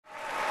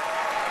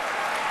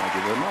Thank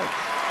you very much.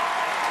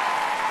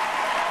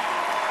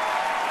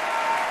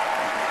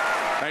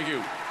 Thank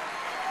you.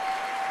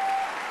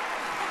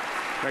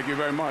 Thank you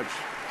very much.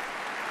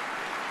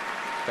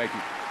 Thank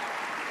you.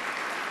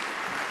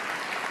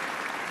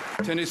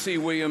 Tennessee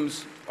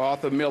Williams,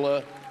 Arthur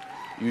Miller,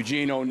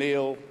 Eugene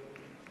O'Neill,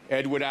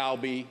 Edward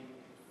Albee,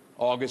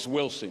 August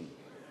Wilson.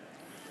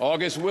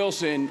 August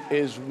Wilson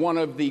is one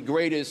of the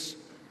greatest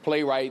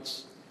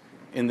playwrights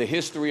in the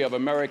history of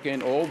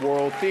American or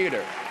world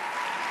theater.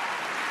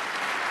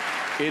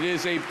 It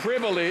is a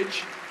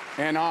privilege,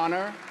 an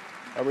honor,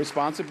 a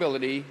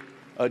responsibility,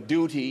 a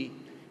duty,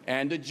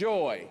 and a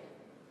joy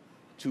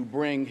to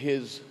bring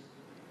his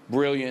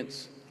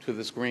brilliance to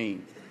the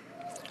screen.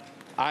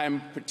 I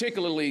am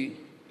particularly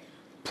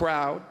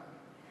proud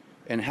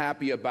and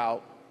happy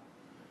about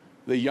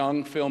the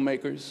young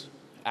filmmakers,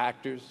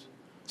 actors,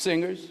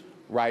 singers,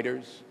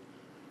 writers,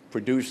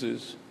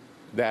 producers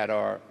that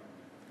are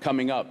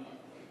coming up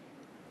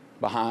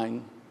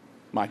behind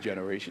my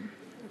generation.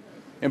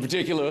 In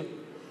particular,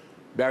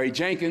 Barry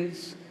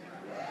Jenkins.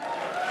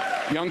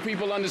 Young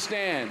people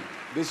understand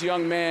this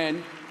young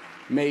man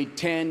made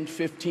 10,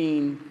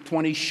 15,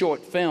 20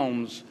 short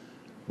films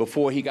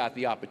before he got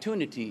the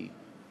opportunity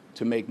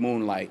to make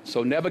Moonlight.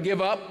 So never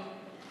give up.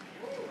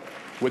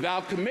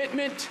 Without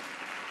commitment,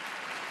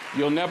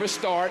 you'll never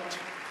start.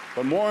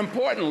 But more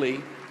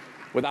importantly,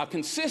 without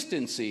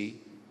consistency,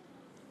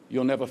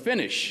 you'll never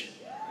finish.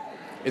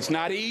 It's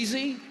not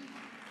easy.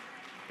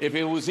 If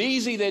it was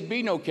easy, there'd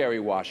be no Kerry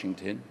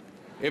Washington.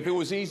 If it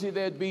was easy,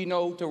 there'd be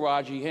no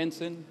Taraji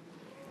Henson,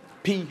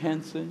 P.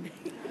 Henson.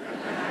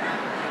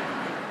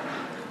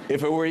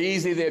 If it were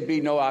easy, there'd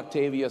be no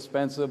Octavia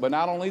Spencer. But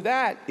not only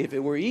that, if it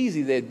were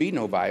easy, there'd be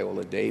no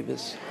Viola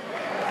Davis.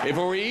 If it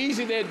were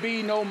easy, there'd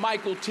be no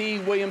Mykelti T,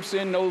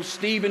 Williamson, no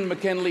Stephen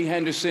McKinley,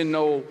 Henderson,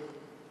 no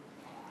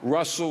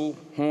Russell,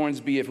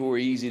 Hornsby. If it were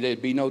easy,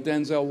 there'd be no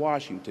Denzel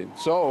Washington.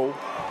 So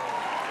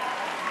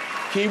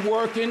keep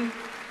working,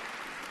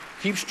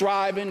 keep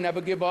striving,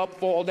 never give up,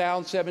 fall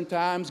down 7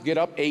 times, get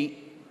up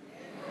 8.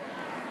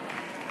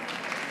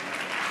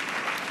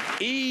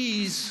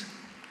 Ease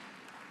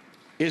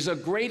is a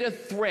greater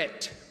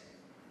threat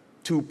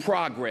to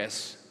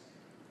progress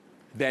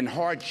than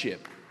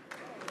hardship.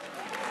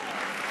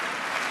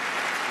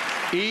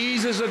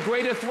 Ease is a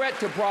greater threat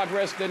to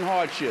progress than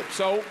hardship.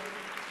 So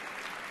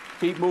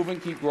keep moving,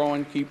 keep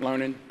growing, keep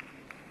learning.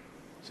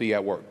 See you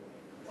at work.